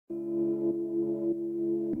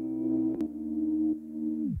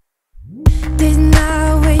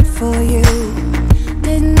for you?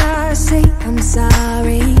 Didn't I say I'm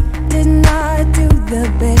sorry? Didn't I do the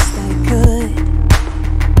best I could?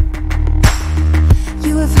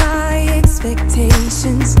 You have high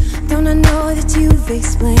expectations. Don't I know that you've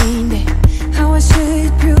explained it? How I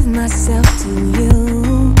should prove myself to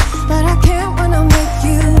you, but I can't when I'm with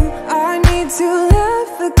you. I need to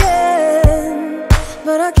laugh again,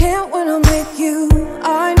 but I can't when I'm with you.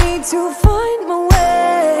 I need to find my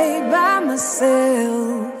way by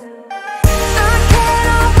myself. I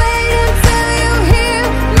cannot wait until you hear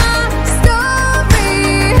my story.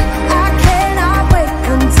 I cannot wait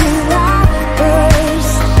until I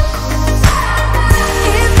burst.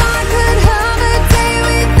 If I could have a day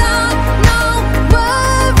without no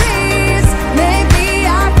worries, maybe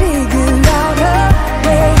I figured out a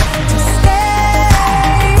way to stay.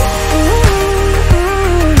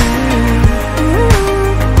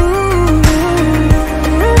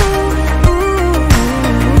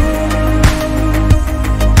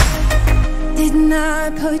 Didn't I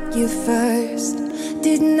put you first?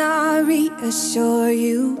 Didn't I reassure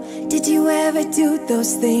you? Did you ever do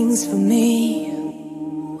those things for me?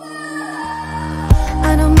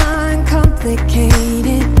 I don't mind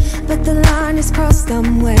complicated, but the line is crossed.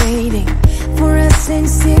 I'm waiting for a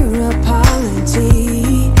sincere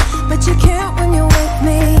apology, but you can't when you're with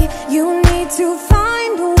me. You need to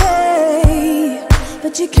find a way,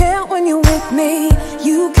 but you can't when you're with me.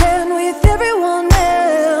 You can with everyone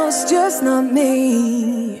else, just not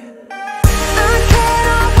me. I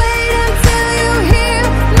cannot wait until you hear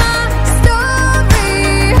my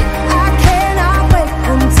story. I cannot wait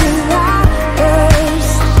until I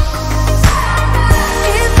burst.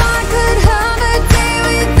 If I could have a day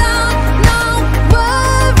without no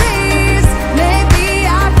worries, maybe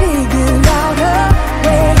I figured out a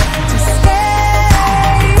way to stay.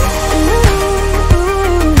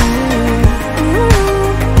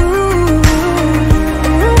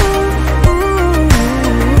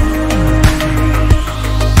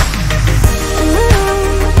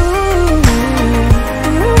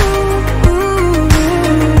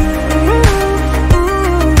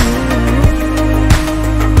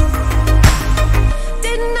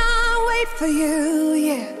 Didn't I wait for you?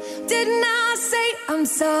 Yeah. Didn't I say I'm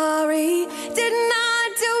sorry? Didn't I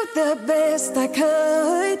do the best I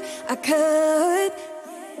could? I could.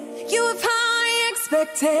 You have high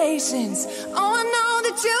expectations. Oh, I know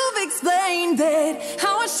that you've explained it.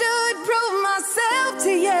 How I should prove myself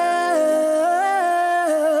to you.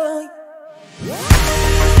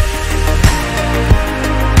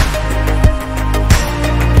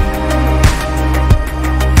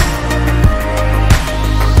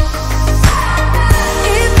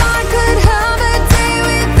 If I could have a day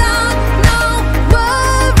without no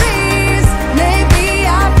worries, maybe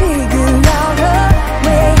I figured out a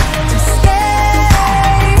way to stay.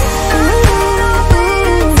 I cannot wait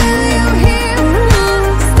until you hear my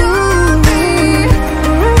story.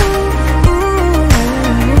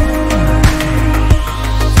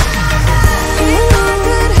 If I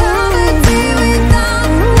could have a day without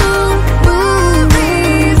no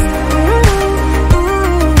worries.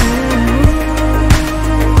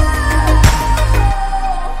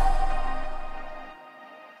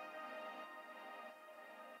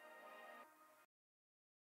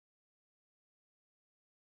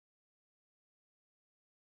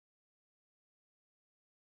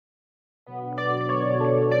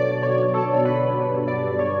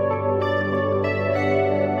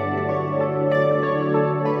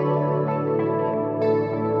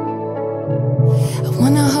 I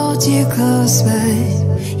wanna hold you close, but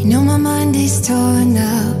you know my mind is torn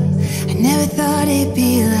up. I never thought it'd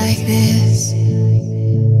be like this.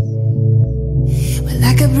 We're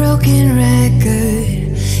like a broken record,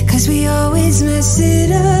 'cause we always mess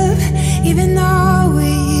it up. Even though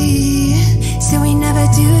we say we never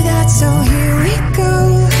do that, so here we go,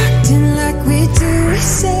 acting like we do. We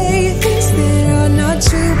say things that are not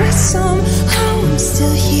true, but somehow I'm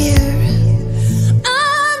still here.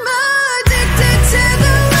 I'm addicted to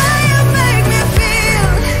the way you make me feel.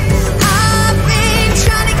 I've been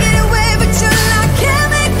trying to get away, but you're like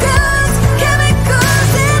chemicals, chemicals,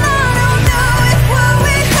 and I don't know if what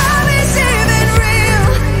we have is even real.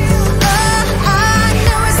 Oh, I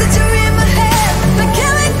know it's that you're in my head, like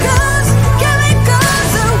chemicals,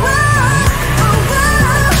 chemicals, oh, whoa, oh,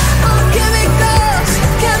 whoa, oh, chemicals,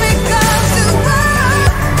 chemicals.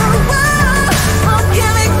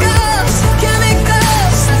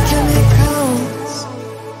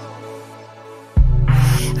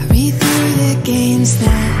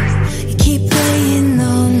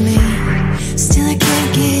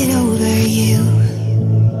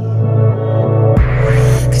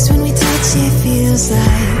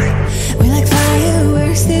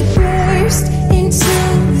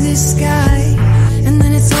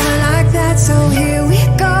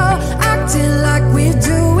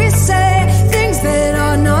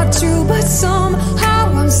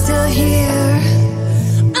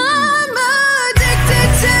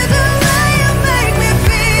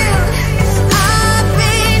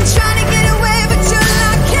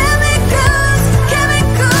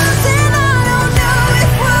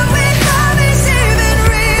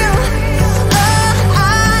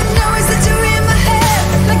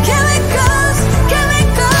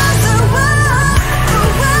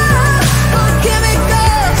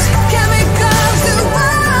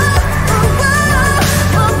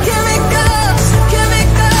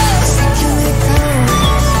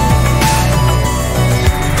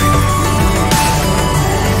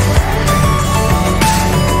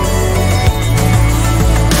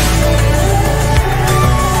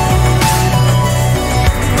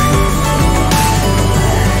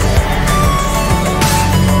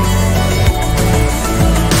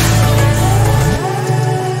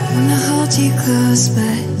 got you close,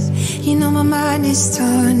 but you know my mind is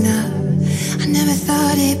torn up. I never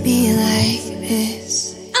thought it'd be like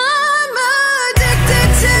this. I'm addicted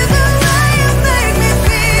to the way you make me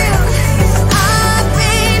feel. I've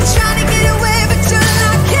been trying to get away, but you're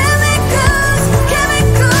like chemicals,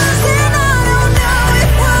 chemicals, and I don't know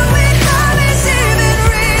if what we have is even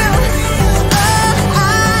real. Oh,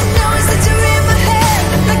 I know it's that you're in my head,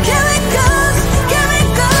 like chemicals,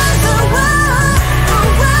 chemicals, oh, oh,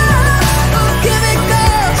 oh, oh,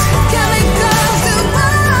 chemicals, chemicals, oh,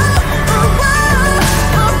 oh, oh,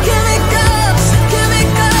 oh, chemicals,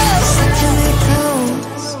 chemicals,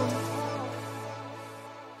 chemicals.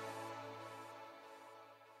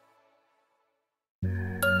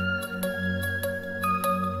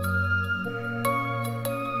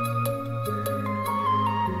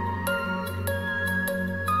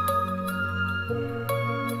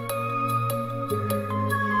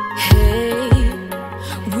 Hey,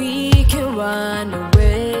 we can run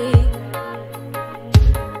away.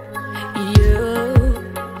 You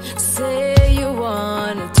say you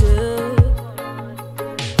wanna do.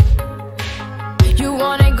 You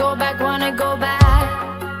wanna go back, wanna go back.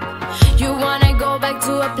 You wanna go back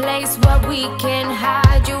to a place where we can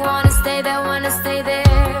hide. You wanna stay there, wanna stay there.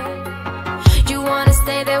 You wanna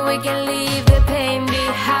stay there, we can leave the pain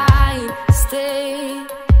behind. Stay,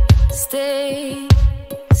 stay,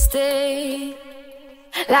 stay.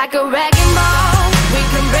 Like a wrecking ball, we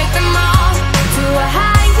can break them all to a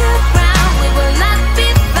higher ground. We will not be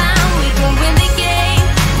found. We can win the game.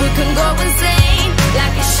 We can go insane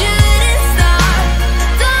like a shooting star.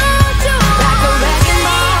 Don't you want like a wrecking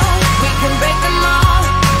ball? We can break them all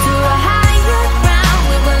to a higher ground.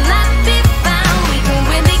 We will not be found. We can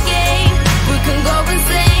win the game. We can go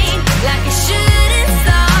insane like a shooting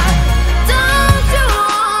star. Don't you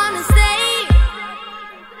wanna stay?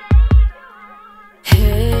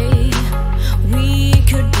 Hey, we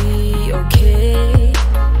could be okay,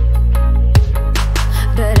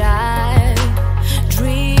 but I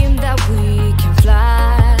dream that we can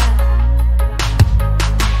fly.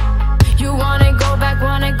 You wanna go back,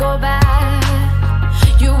 wanna go back.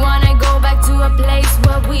 You wanna go back to a place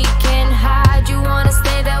where we can hide. You wanna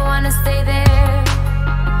stay there, wanna stay there.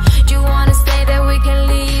 You wanna stay there, we can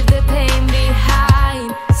leave the pain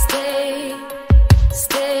behind. Stay,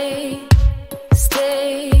 stay,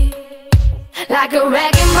 stay. Like a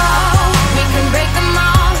wrecking ball, we can break them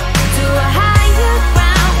all to a higher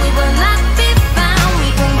ground. We will not be found. We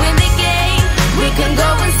can win the game. We can go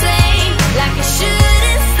insane like a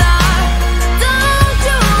shooting star. Don't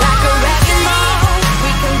you want like a wrecking ball?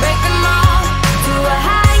 We can break them all to a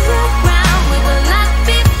higher ground. We will not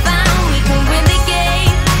be found. We can win the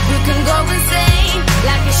game. We can go insane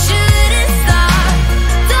like a shooting star.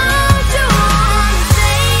 Don't you want to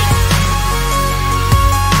stay?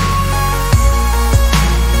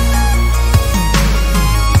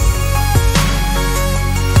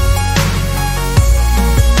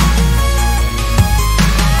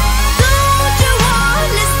 Don't you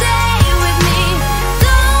wanna stay with me?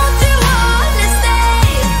 Don't you wanna stay?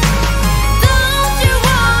 Don't you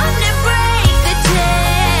wanna break the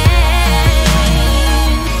chain?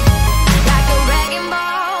 Like a wrecking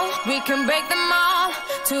ball, we can break them all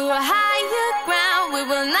to a higher ground. We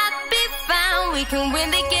will not be found. We can win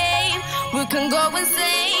the game. We can go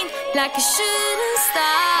insane like a shooting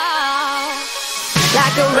star.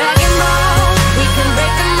 Like a wrecking ball, we can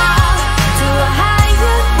break them all to a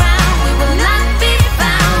higher ground. We will not be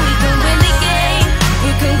found. We can win the game.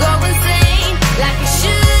 We can go insane like a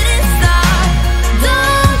shooting star.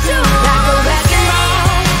 Don't you want like a wrecking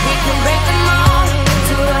ball? We can break them all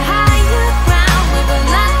to a higher ground. We will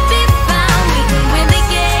not be found. We can win the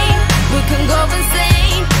game. We can go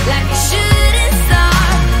insane like a shooting star.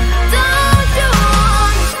 Don't you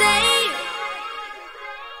want to stay?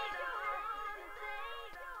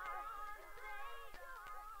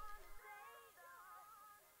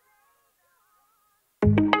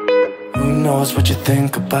 Who knows what you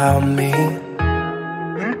think about me?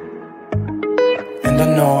 And I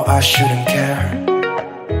know I shouldn't care.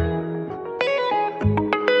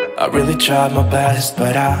 I really tried my best,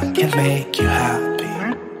 but I can't make you happy.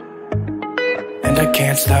 And I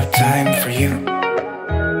can't stop time for you.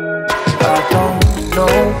 I don't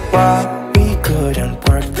know why we couldn't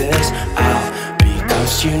work this out,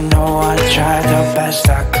 because you know I tried the best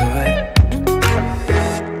I could.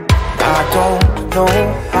 I don't know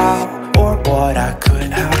how or what I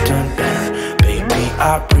could have done better. Baby,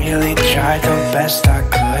 I really tried the best I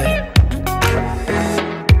could.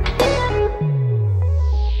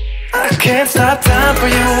 I can't stop time for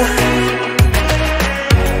you.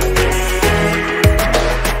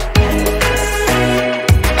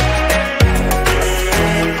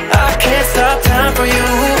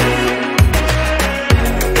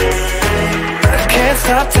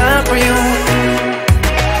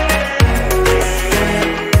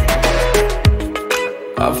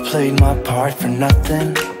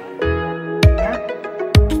 something,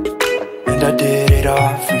 and I did it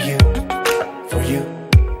all for you, for you.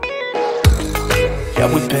 Yeah,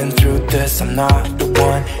 we've been through this, I'm not the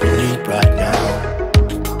one you need right now,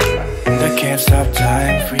 and I can't stop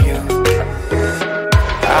time for you.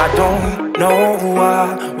 I don't know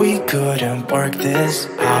why we couldn't work this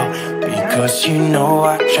out, because you know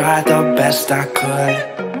I tried the best I could,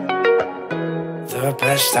 the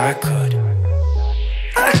best I could.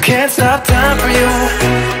 I can't stop time for you,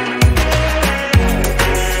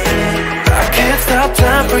 I can't stop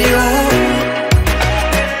time for you.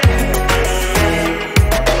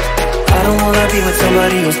 I don't wanna be with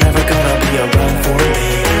somebody who's never gonna be around for me,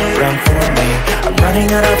 around for me. I'm running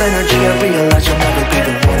out of energy, I realize you'll never be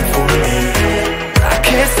the one for me. I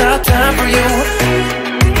can't stop time for you.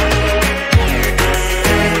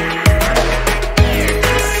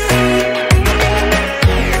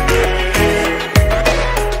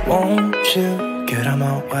 Won't you get out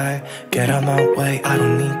my way, get out my way. I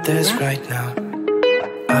don't need this right now,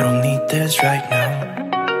 I don't need this right now.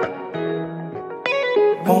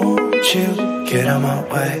 Won't you get out my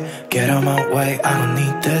way, get out my way. I don't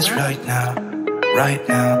need this right now, right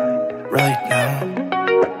now, right now.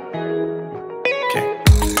 Okay.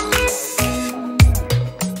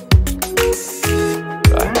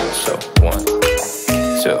 Right, so 1,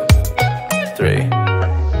 2, 3.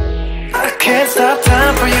 I can't stop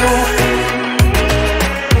time for you,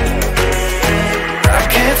 I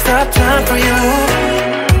can't stop time for you,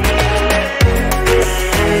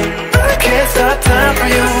 I can't stop time for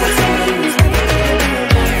you,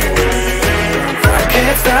 I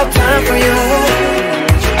can't stop time for you.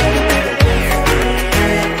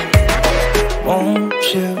 Won't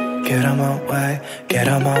you get out my way, get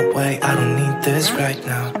out my way. I don't need this right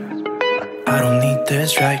now, I don't need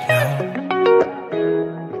this right now.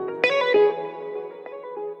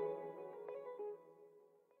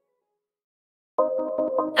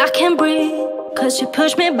 I can't breathe, cause you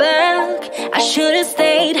pushed me back. I should've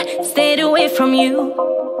stayed away from you.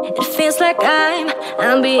 It feels like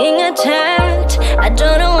I'm being attacked. I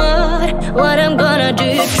don't know what I'm gonna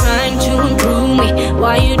do. Trying to improve me,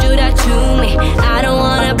 why you do that to me? I don't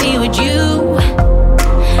wanna be with you.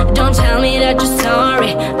 Don't tell me that you're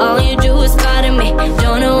sorry, all you do is bother me.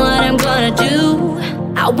 Don't know what I'm gonna do.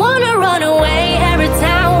 I wanna run away every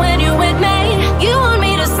time when you're with me. You want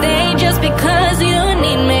me to stay just because you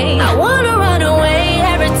need me. I wanna run away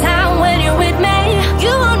every time when you're with me.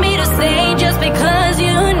 You want me to stay just because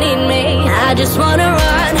you need me. I just wanna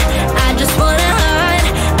run, I just wanna hide,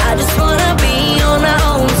 I just wanna be on my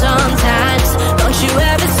own sometimes. Don't you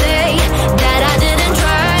ever say that I didn't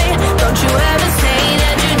try. Don't you ever say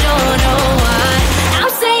that you don't know why.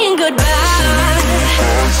 I'm saying goodbye.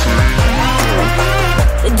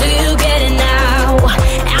 Do you get it now?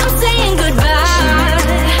 I'm saying goodbye.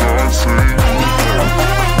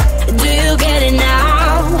 Do you get it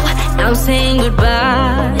now? I'm saying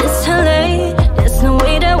goodbye. It's too late, there's no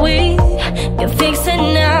way that we can fix it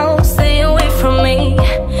now. Stay away from me,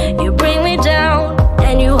 you bring me down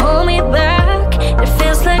and you hold me back. It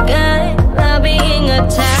feels like I'm being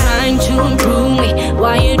attacked. Trying to improve me,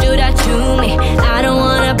 why you do that to me? I don't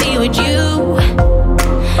wanna be with you.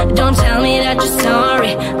 Don't tell me that you're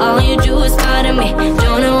sorry, all you do is bother me.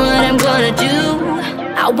 Don't know what I'm gonna do.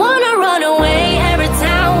 I wanna run away every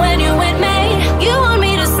time when you're with me. You want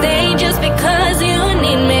me to stay just because you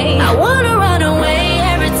need me. I wanna run away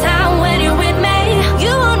every time when you're with me.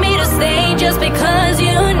 You want me to stay just because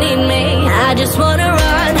you need me. I just wanna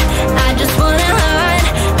run, I just wanna hide,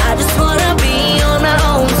 I just wanna be on my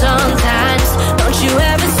own sometimes. Don't you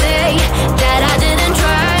ever say that I didn't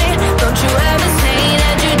try. Don't you ever say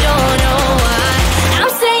that you don't know why.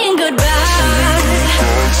 I'm saying goodbye.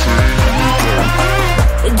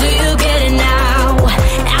 Do you get it now?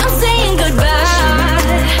 I'm saying goodbye.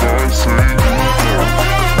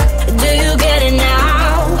 Do you get it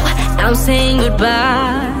now? I'm saying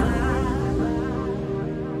goodbye.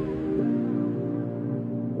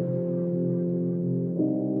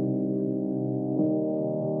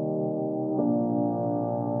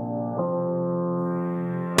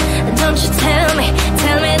 Don't you tell me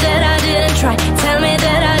that I didn't try. Tell me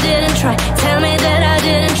that I didn't try. Tell me that I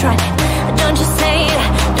didn't try. Don't you say that,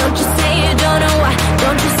 don't you say you don't know why.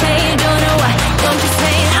 Don't you say you don't know why. Don't you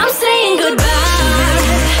say it. I'm saying goodbye.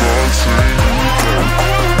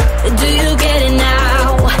 Do you get it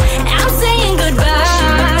now? I'm saying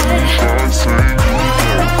goodbye.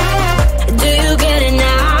 Do you get it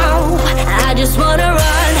now? I just wanna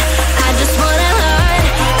run, I just wanna hide,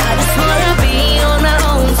 I just wanna be on my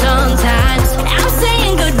own sometimes. I'm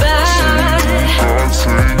saying goodbye.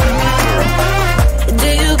 Do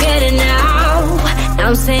you get it now?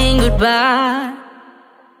 I'm saying goodbye.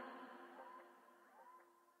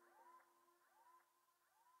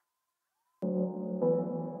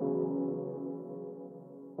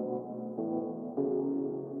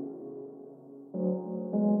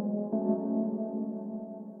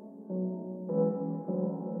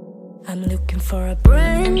 I'm looking for a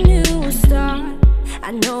brand new start.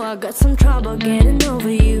 I know I got some trouble getting over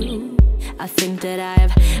you. I think that I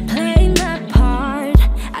have played my part.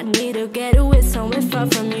 I need to get away somewhere far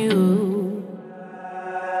from you.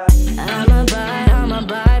 I'ma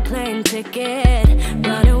buy plane ticket,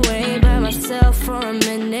 run away by myself for a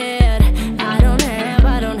minute. I don't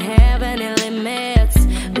have any limits.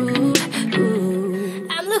 Ooh, ooh.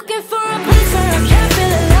 I'm looking for a place where I can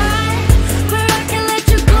feel alive, where I can let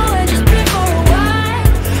you go and just be for a while.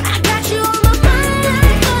 I got you on my mind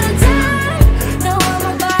like all the time. Now I'm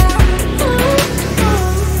about, ooh,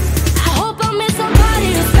 ooh. I hope I meet somebody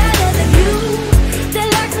who's better than you, that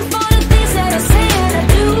likes me for the things that I say and I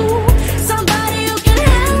do. Somebody who can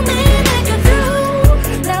help me make it through.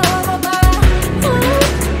 Now I'm about, ooh,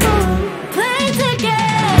 ooh. Plane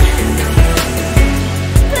ticket,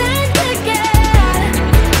 plane ticket,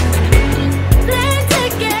 plane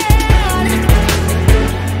ticket.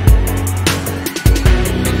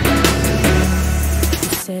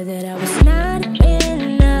 You said that I was not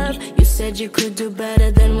enough. You said you could do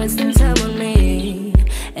better than wasting time on me,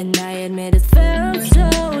 and I admit it felt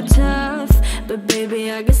so tough. But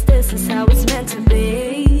baby, I guess this is how it's meant to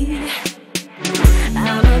be.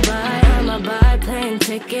 I'ma buy plane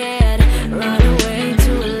ticket, run away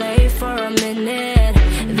to LA for a minute.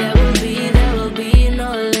 There will be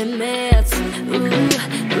no limits. Ooh,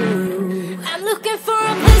 ooh. I'm looking for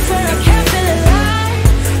a place where I can feel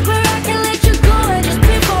alive, where I can let you go and just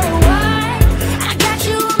be for a while. I got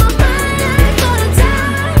you on my mind like all the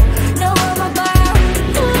time. Now I'm about,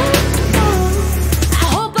 ooh, ooh. I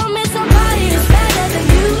hope I meet somebody who's better than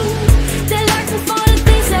you, that likes me for the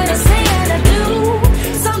things that I say and I do.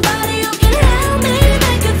 Somebody who can help me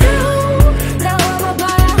make it through. Now I'm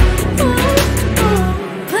about, ooh, ooh.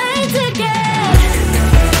 Plane ticket,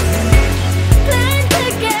 plane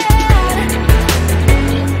ticket,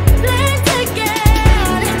 plane ticket.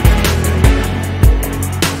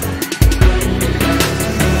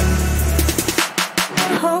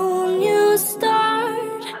 A whole new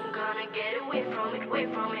start. I'm gonna get away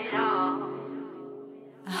from it all.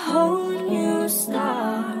 A whole new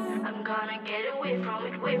start. I'm gonna get away from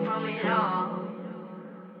it all.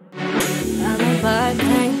 I'ma buy a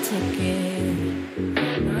plane ticket,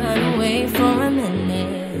 run away for a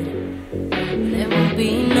minute. There will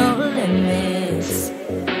be no limits.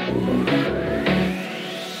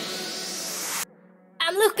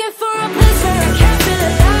 I'm looking for a place where I can feel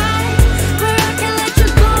alive, where I can let you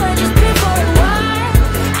go and just be for a while.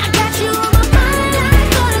 I got you on my mind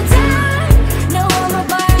like all the time. Now I'm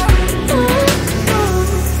about, ooh, ooh.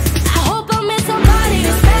 I hope I meet somebody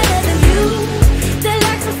who's better than you, that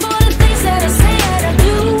likes me for the things that I say and I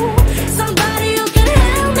do. Somebody who can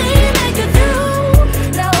help me make it through.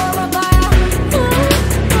 Now I'm about, ooh,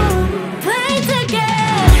 ooh. Plane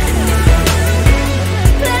ticket,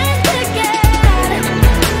 plane ticket,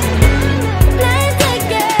 plane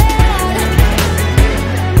ticket.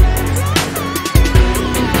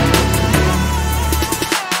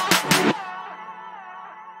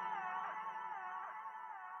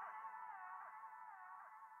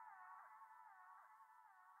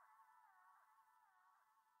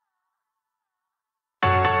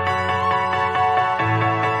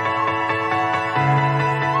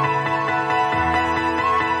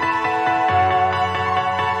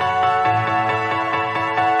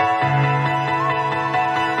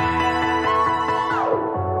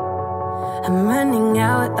 I'm running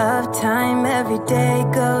out of time, every day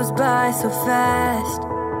goes by so fast,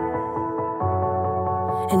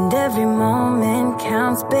 and every moment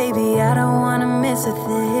counts, baby, I don't wanna miss a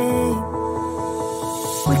thing.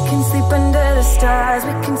 We can sleep under the stars,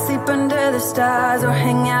 we can sleep under the stars, or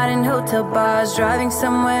hang out in hotel bars, driving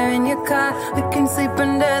somewhere in your car. We can sleep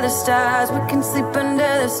under the stars, we can sleep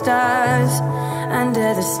under the stars,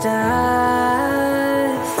 under the stars.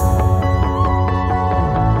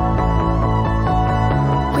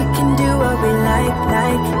 We can do what we like.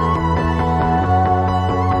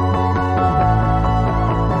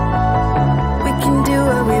 We can do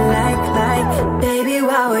what we like, baby,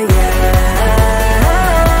 while we're young.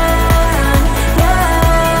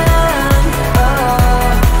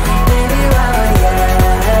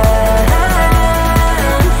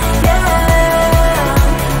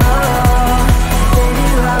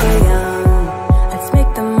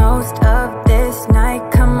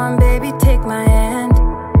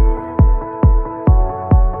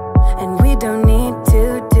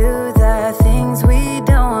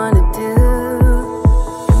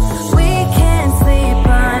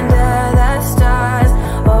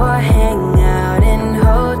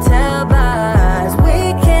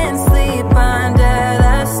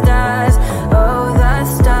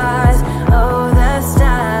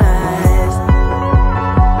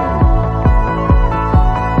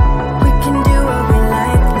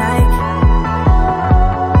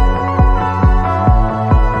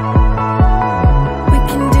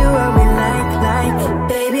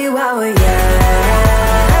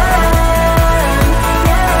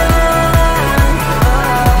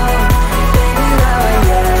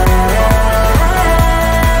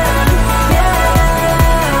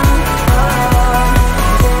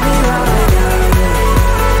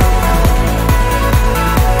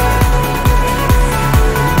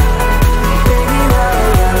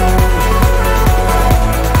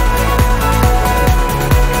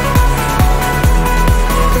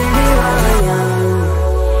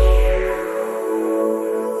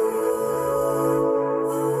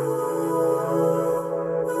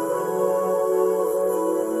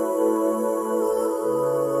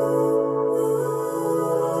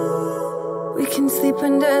 sleep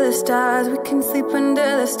under the stars, we can sleep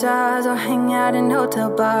under the stars, or hang out in hotel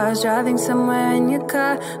bars, driving somewhere in your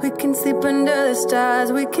car. We can sleep under the stars,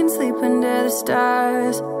 we can sleep under the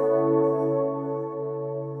stars.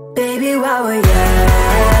 Baby, while we're young.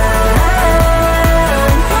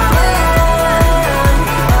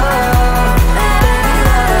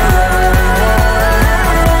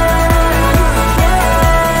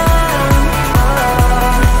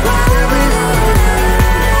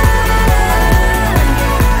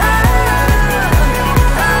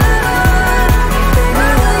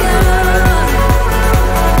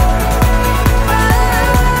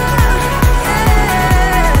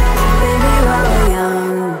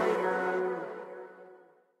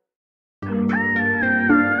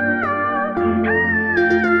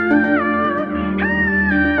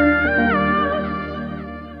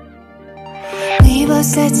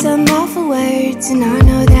 Said some awful words, and I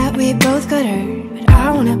know that we both got hurt, but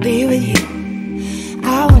I wanna be with you,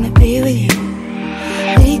 I wanna be with you.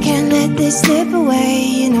 We can't let this slip away,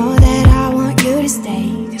 you know that I want you to stay,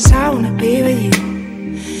 'cause I wanna be with you,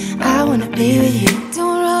 I wanna be with you.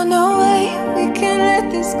 Don't run away, we can't let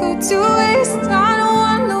this go to waste. I don't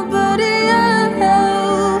want nobody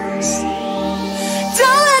else.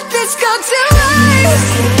 Don't let this go to waste.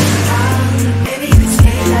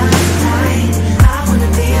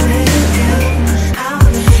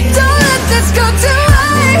 Let's go to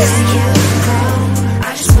ice.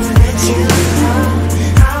 I just wanna let you know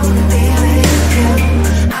I wanna be with you.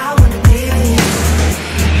 I wanna be with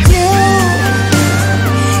you.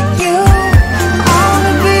 You, I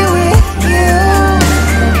wanna be with you.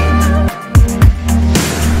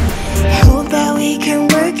 Hope that we can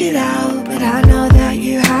work it out, but I know that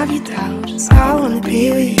you have your doubts. I wanna be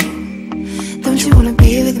with you. Don't you wanna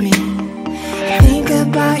be with me? Think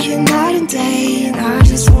about you night and day, and I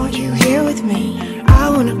just want you here with me. I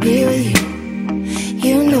wanna be with you.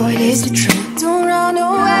 You know it is the truth. Don't run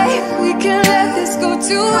away, we can't let this go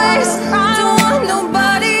to waste. I don't want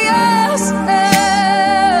nobody else.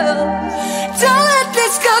 Don't let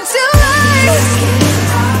this go to waste.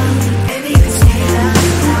 Baby, you can stay up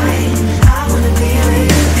night. I wanna be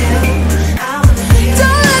with you.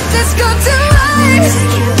 Don't let this go to waste.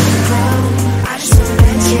 I just wanna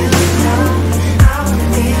let you know.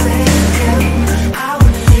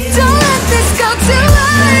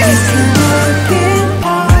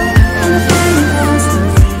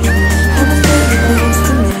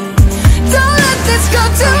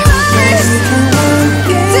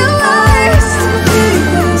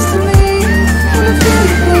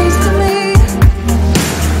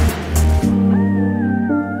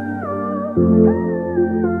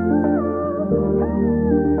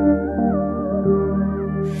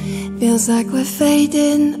 Feels like we're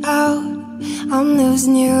fading out, I'm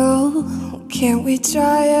losing you. Can't we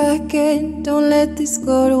try again? Don't let this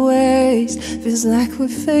go to waste. Feels like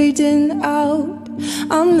we're fading out,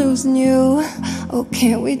 I'm losing you. Oh,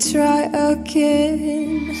 can't we try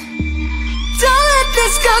again? Don't let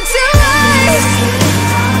this go to waste.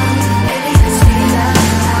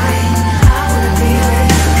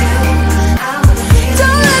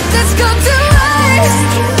 Don't let this go to waste.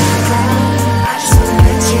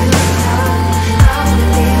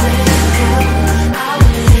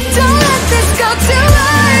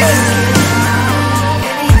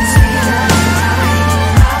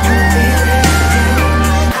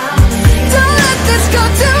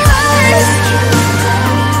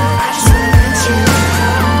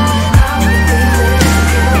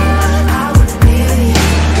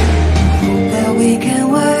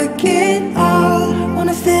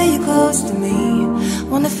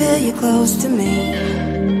 Close to me.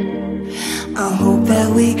 I hope that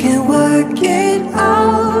we can work it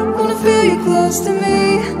out. Wanna feel you close to me.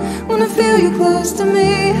 Wanna feel you close to me.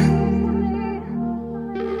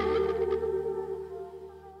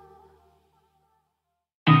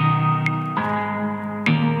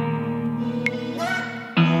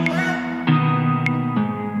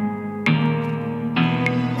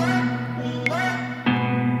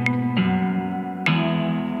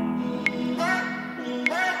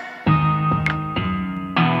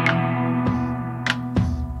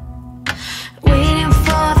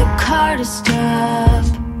 To stop.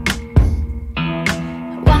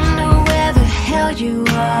 Wonder where the hell you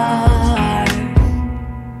are.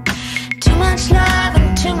 Too much love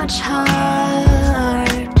and too much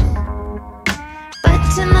heart, but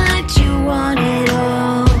tonight you want it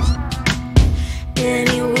all, and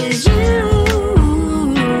it was you.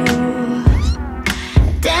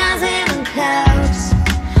 Dancing on clouds,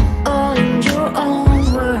 all in your own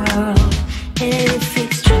world, and if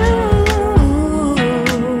it's true,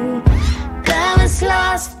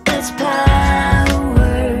 lost its power.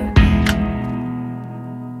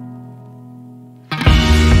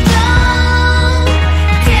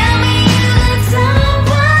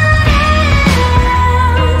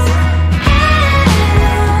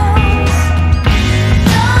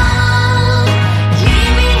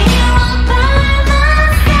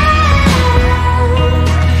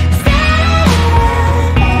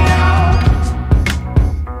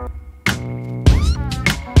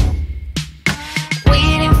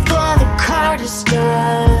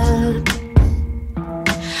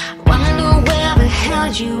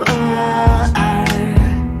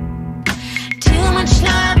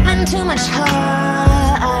 much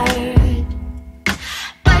heart.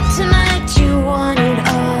 But tonight you want it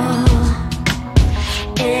all,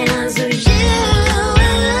 and so you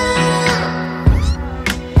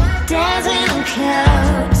dancing on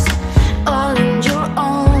clouds, all in your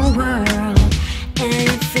own world. And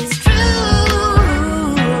if it's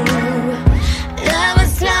true, love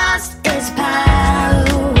has lost its power.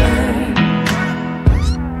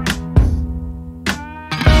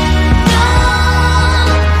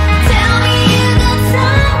 Don't tell me you got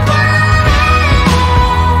someone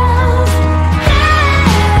else.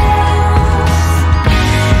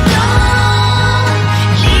 Don't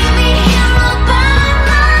leave me here all by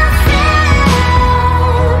myself.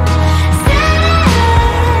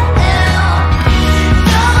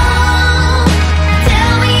 Don't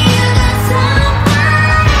tell me you got someone else.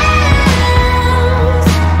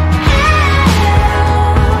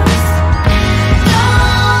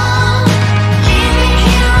 Don't leave me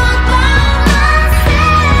here all by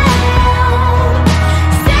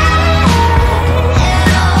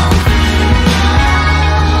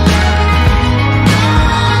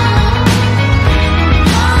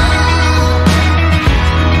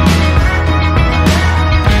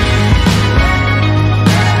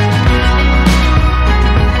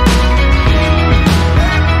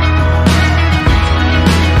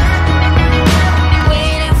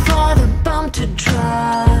waiting for the bomb to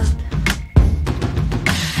drop,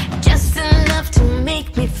 just enough to make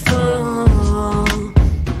me fall.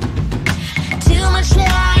 Too much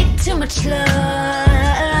light, too much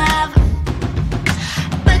love,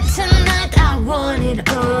 but tonight I want it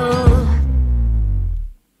all.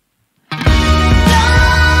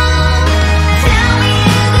 Don't tell me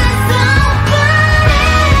you got someone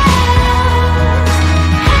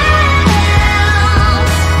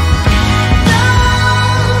else. Don't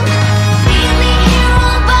leave me here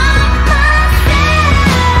all by myself.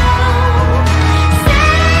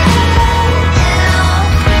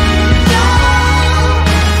 Don't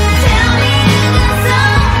tell me you got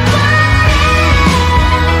someone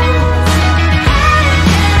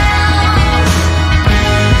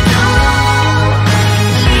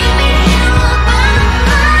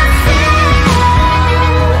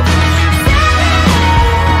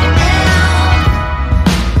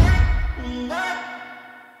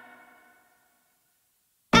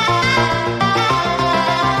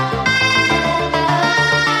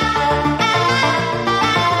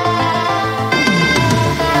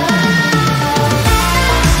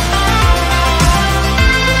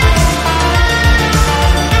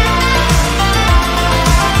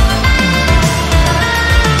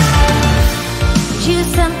You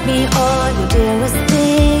sent me all your dearest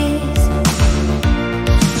days.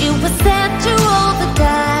 You were set to roll the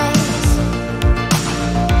dice.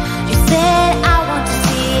 You said I want to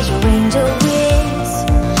see your angel wings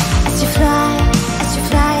as you fly, as you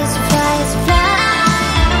fly, as you fly, as you fly.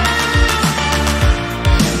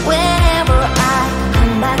 Whenever I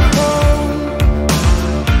come back home,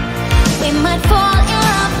 we might fall in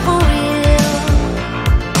love for real.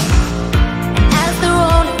 And as the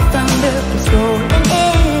rolling thunder comes rolling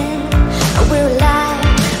in, we're alive,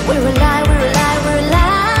 we're alive, we're alive, we're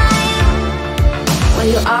alive. Well,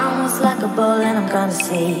 you're almost like a ball, and I'm gonna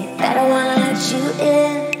say that I wanna let you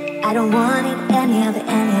in. I don't want it any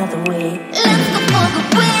other way. Let's go for the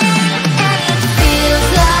win, and it feels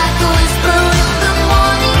like a whisper in the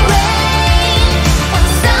morning rain. When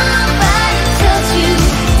somebody tells you,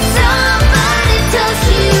 somebody tells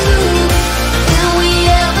you, will we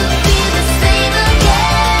ever be the same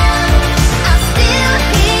again? I still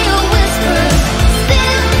hear your whisper,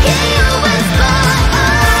 still hear your whisper.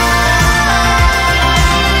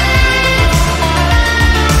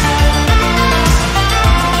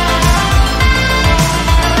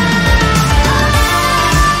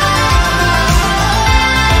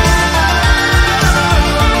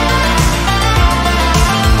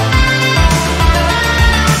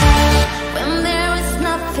 When there is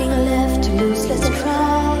nothing left to lose, let's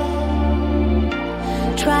try.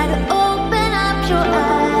 Try to open up your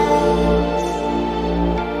eyes.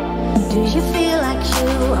 Do you feel like you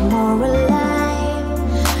are more alive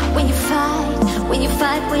when you fight, when you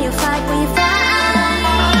fight, when you fight, when you fight?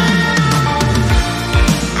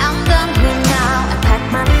 I'm done here now, I pack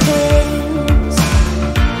my things.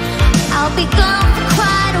 I'll be gone for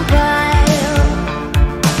quite a while.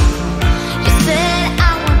 You said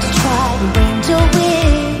I want to try to range your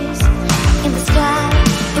wings in the sky,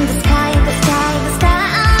 in the sky, in the sky, in the sky.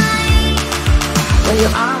 Well,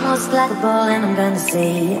 you're almost like a ball, and I'm gonna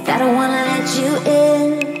say that I wanna let you in.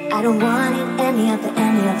 I don't want it any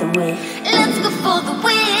other way. Let's go for the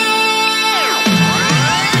win.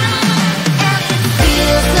 And it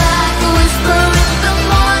feels like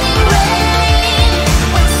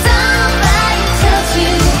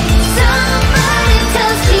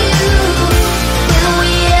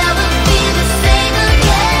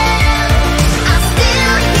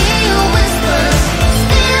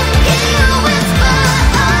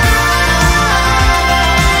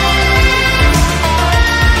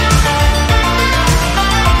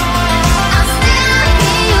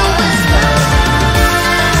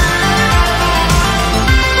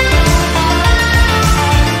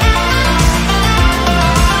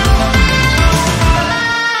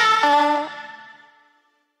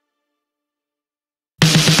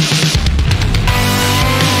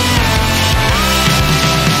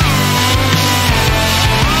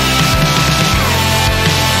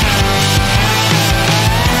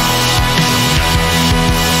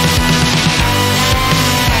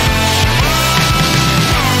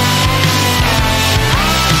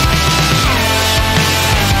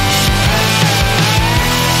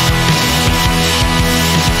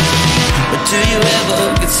Do you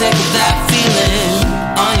ever get sick of that feeling?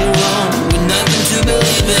 On your own, with nothing to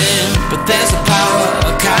believe in. But there's a power,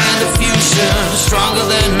 a kind of fusion, stronger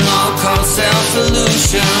than all, called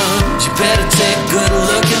self-illusion. You better take a good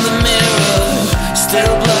look in the mirror.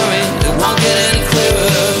 Still blurry, it won't get any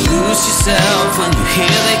clearer. Lose yourself when you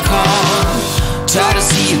hear they call. Try to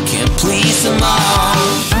see you can't please them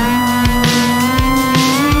all.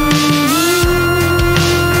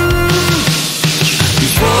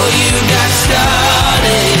 Before you got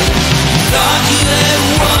started, thought you had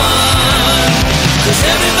won, 'cause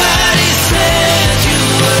everybody said you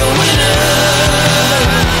were a winner.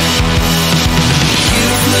 You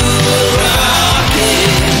flew a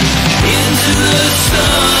rocket into the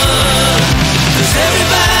sun, 'cause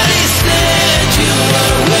everybody said you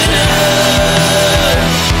were a winner.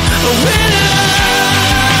 A winner,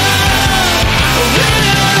 a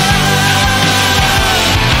winner.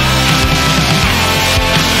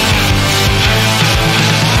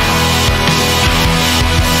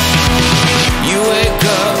 You wake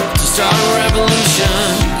up to start a revolution.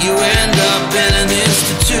 You end up in an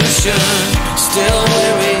institution. Still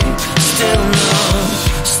weary, still numb.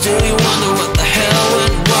 Still you wonder what the hell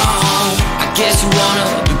went wrong. I guess you wanna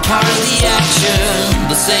be part of the action.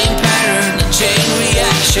 The same pattern, a chain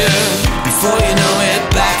reaction. Before you know it,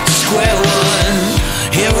 back to square one.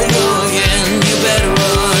 Here we go again, you better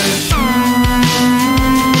run.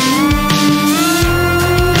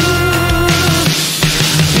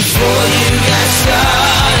 Before you got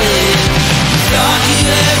started, thought you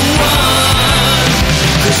had won,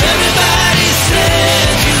 'cause everybody said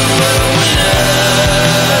you were a winner.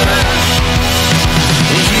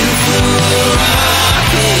 You flew a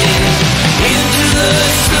rocket into the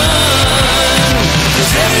sun,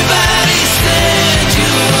 'cause everybody said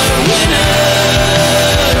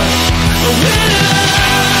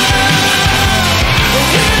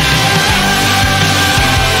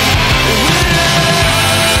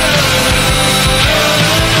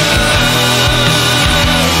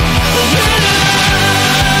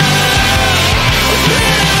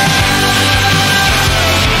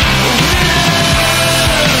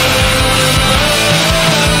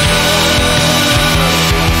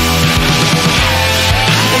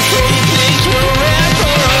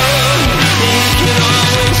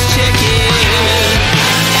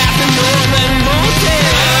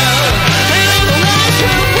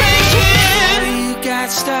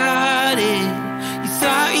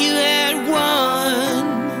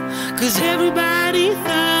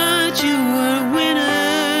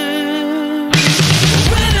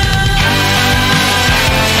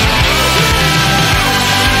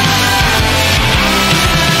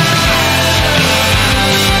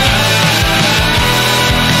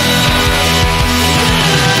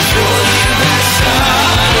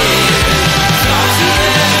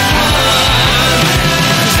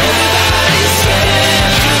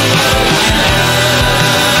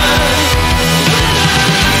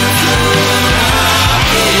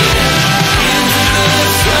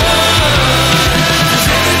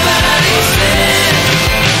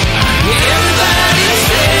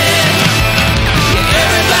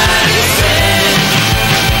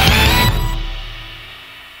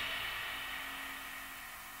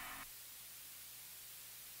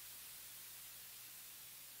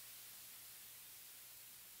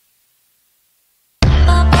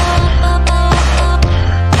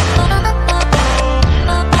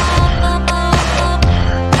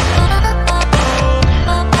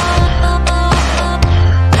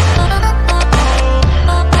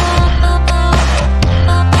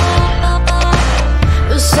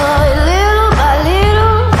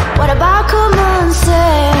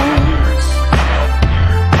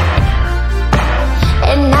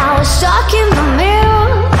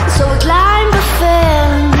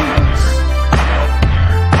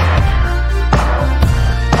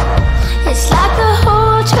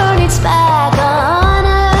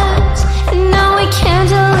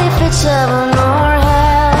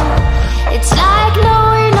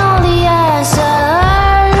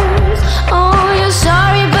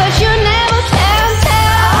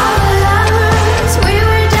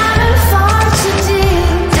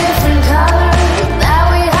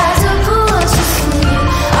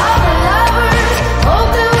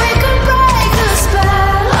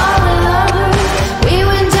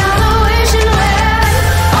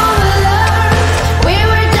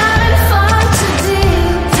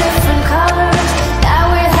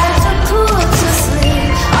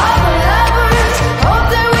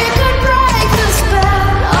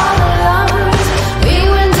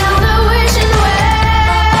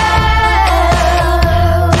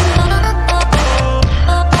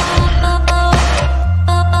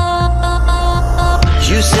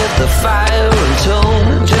the fire and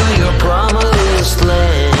tone to your promised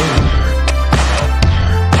land.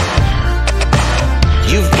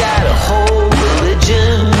 You've got a whole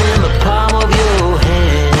religion in the palm of your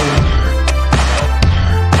hand.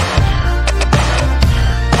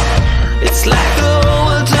 It's like the whole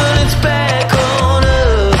world turned its back on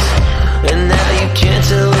us, and now you can't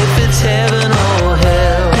tell if it's heaven or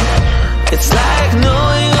hell. It's like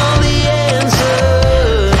knowing all the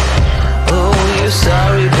answers. Oh, you're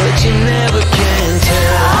sorry, but you never can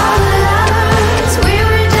tell. All the lovers, we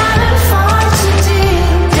were diamond far too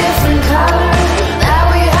deep. Different colors that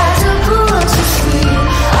we had to pull to sleep.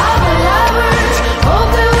 All the lovers,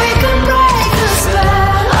 hoping we could break the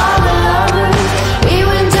spell. All the lovers, we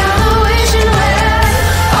went down the wishing well.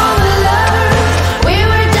 All the lovers, we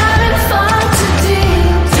were diamond far too deep.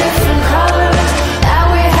 Different colors that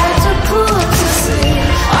we had to pull to sleep.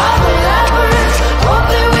 All the lovers,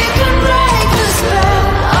 hoping we could break the spell.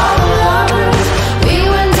 All the lovers, we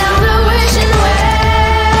went down the wishing well.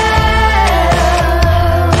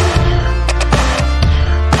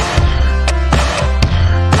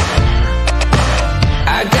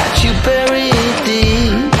 I got you buried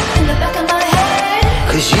deep, In the back of my head,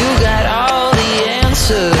 'cause you got all the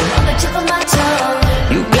answers. on the tip of my tongue,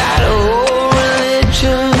 You got a whole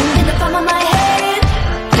religion in the palm of my hand.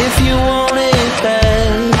 if you want it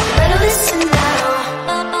bad. Better listen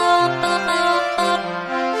now.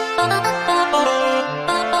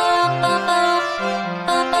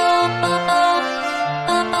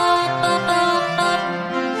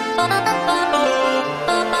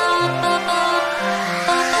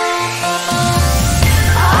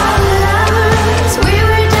 All the lovers, we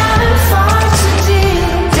were diamond far too deep.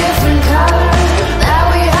 Different colors that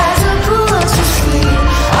we had to pull to sleep.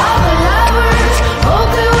 All the lovers,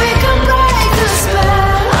 hoping we could break the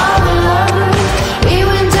spell. All the lovers, we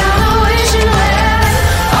went down the wishing well.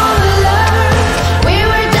 All the lovers, we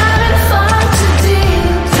were diamond far too deep.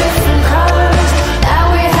 Different colors that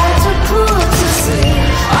we had to pull to sleep.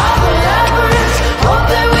 All the lovers,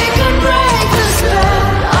 hoping we could break the spell.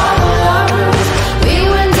 All the lovers, we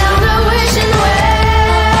went down the wishing well.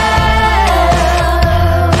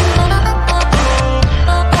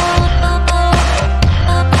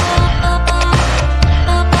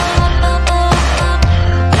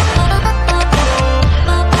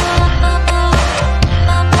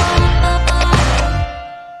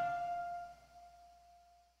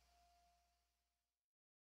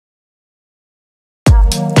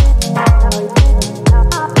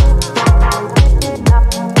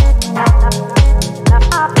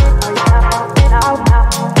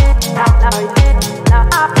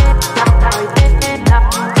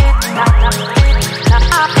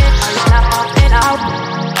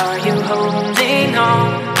 Are you holding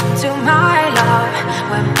on to my love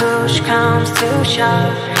when push comes to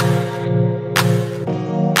shove?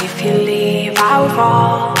 If you leave, I'll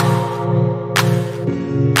fall.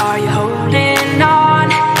 Are you holding on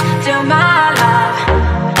to my love?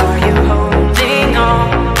 Are you holding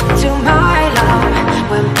on to my love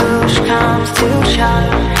when push comes to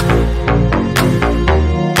shove?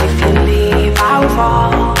 If you leave, I'll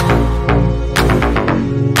fall.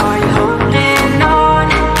 Are you holding on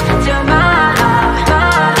to my love?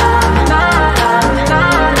 My love, my love, my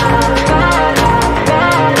love, my love, my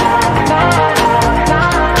love, my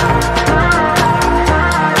love, my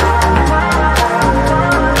love.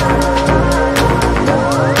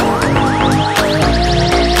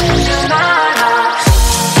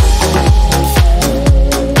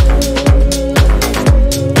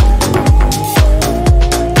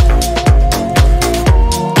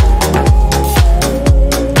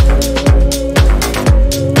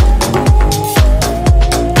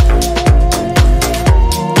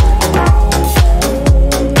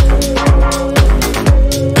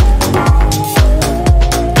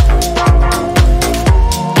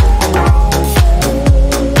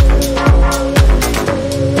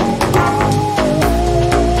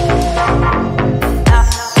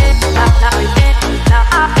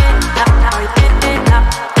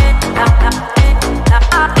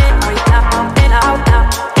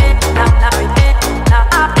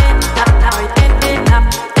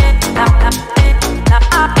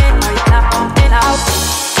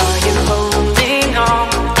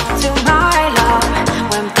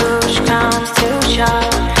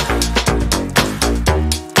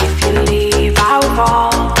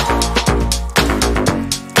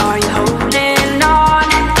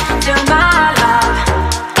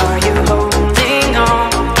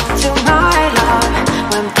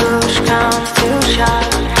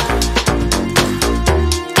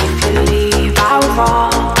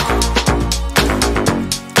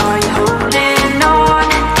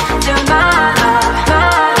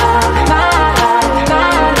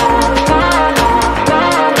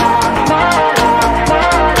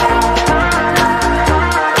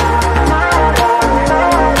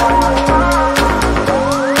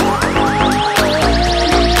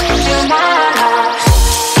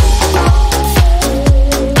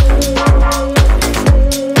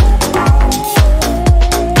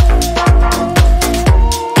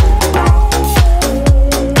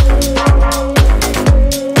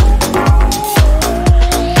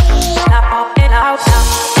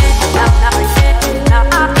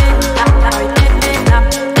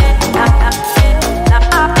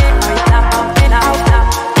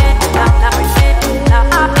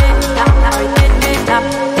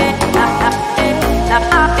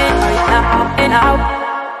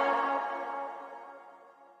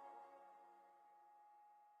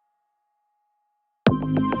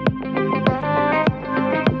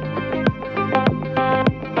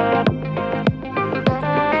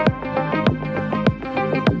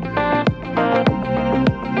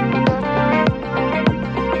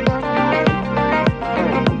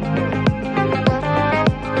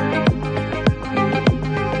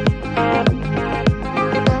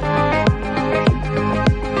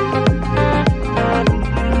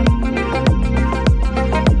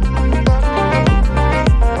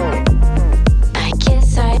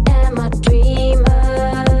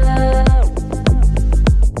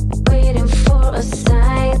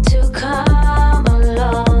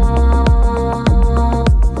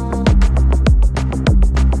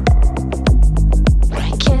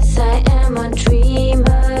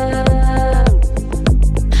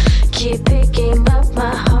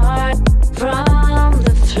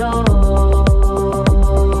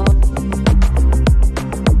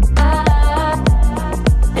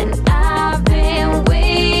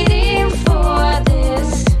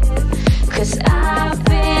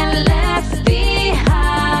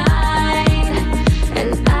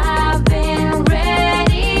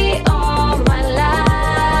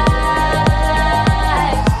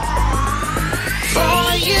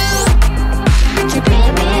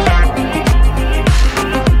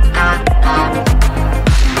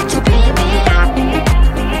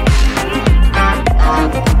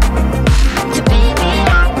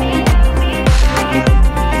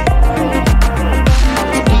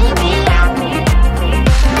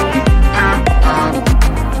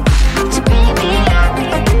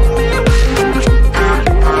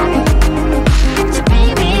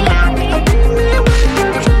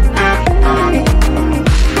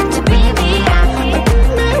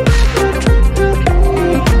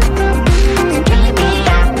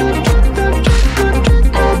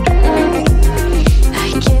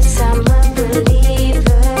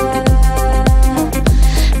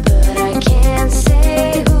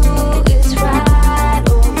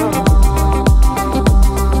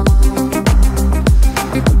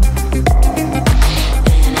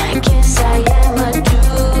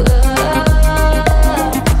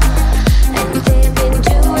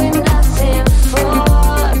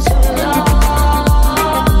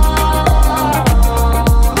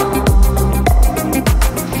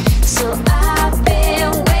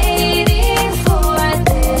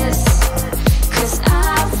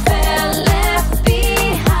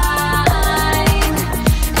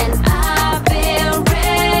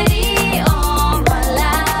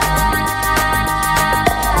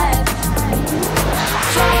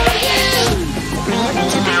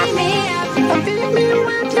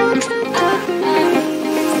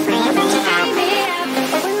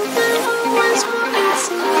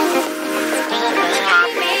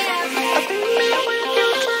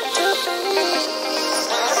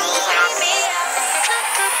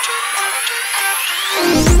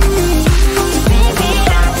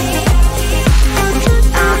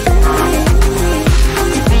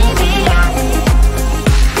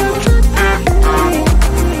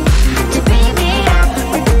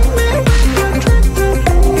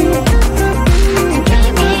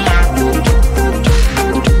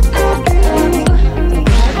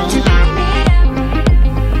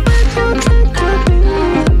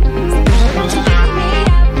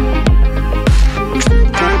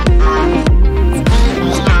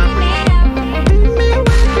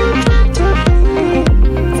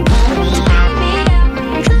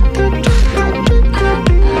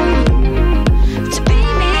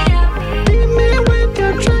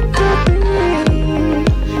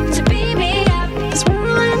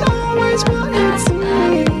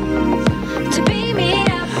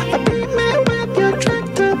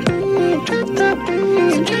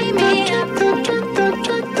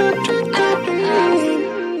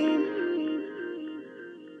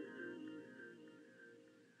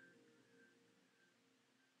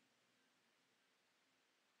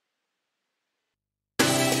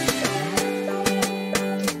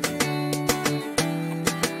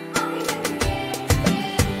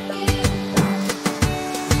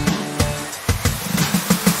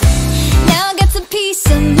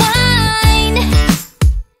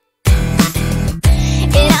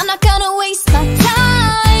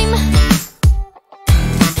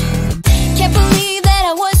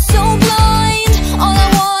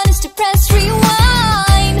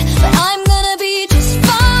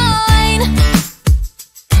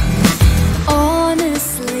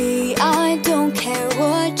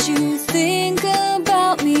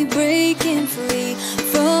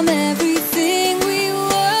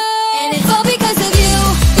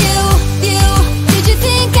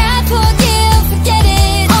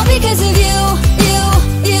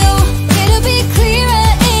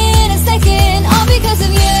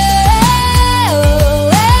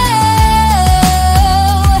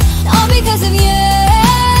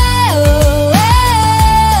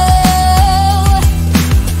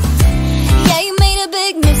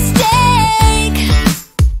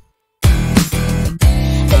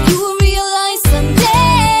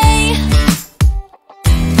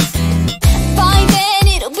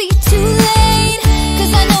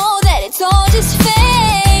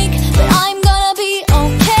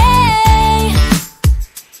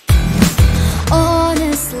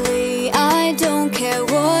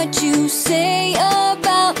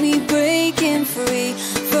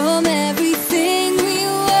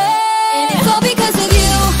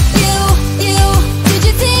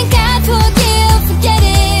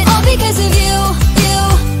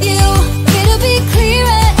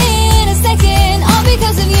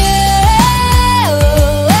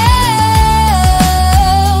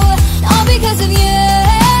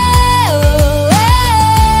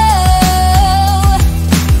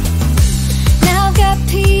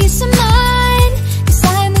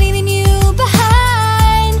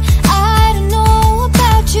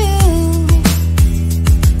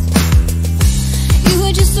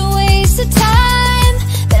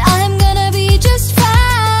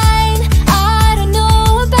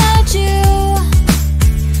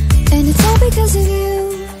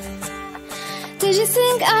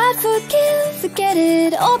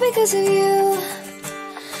 because of you.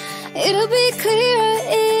 It'll be clearer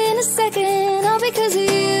in a second, all because of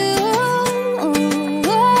you.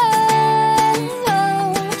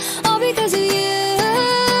 All because of you.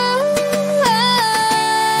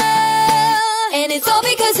 And it's all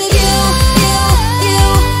because of you.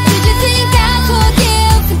 Did you think I'd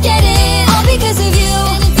forget it? All because of you.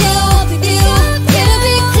 It'll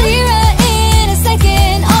be clearer in a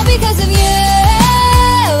second, all because of you.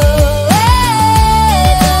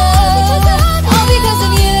 All because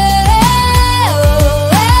of you.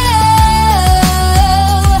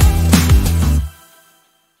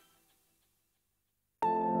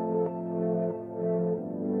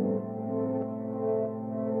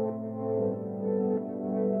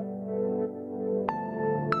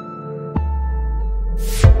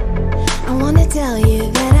 I wanna tell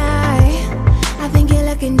you that I think you're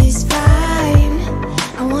looking just fine.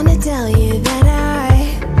 I wanna tell you that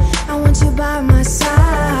I want you by my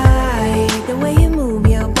side. The way you move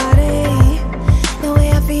your body, the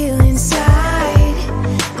way I feel inside.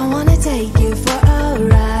 I wanna take you for a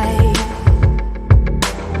ride.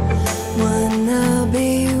 Wanna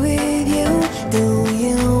be with you. Do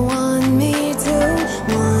you want me to?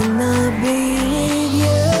 Wanna be with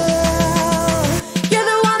you. You're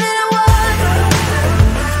the one that I want.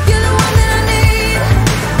 You're the one that I need.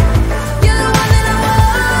 You're the one that I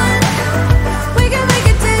want. We can make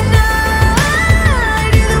it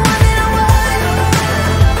tonight. You're the one that I want.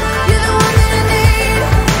 You're the one that I need.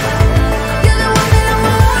 You're the one that I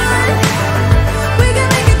want. We can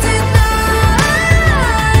make it tonight.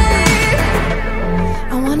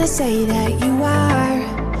 I wanna say that you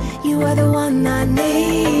are the one I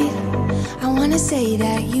need. I wanna say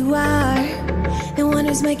that you are the one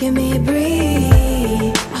who's making me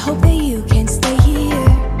breathe. I hope that you can stay here.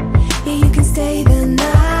 Yeah, you can stay the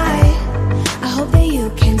night. I hope that you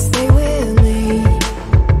can stay with me.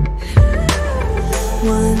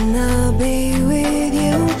 Wanna be with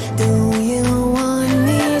you. Do you want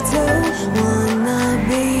me to? Wanna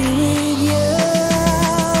be with you.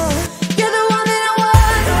 You're the one that I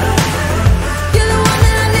want. You're the one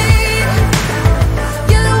that I need.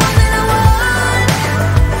 You're the one that I want.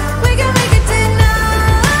 We can make it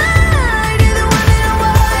tonight. You're the one that I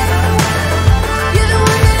want. You're the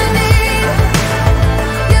one that I need.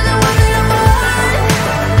 You're the one that I want.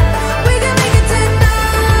 We can make it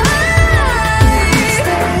tonight.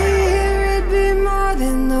 Stay here, it'd be more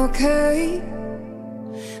than okay.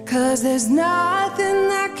 'Cause there's nothing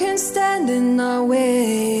that can stand in our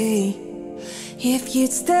way. If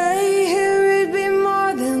you'd stay here, it'd be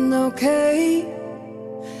more than okay.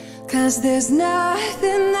 'Cause there's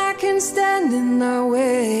nothing that can stand in our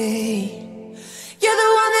way. You're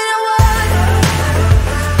the one that I want.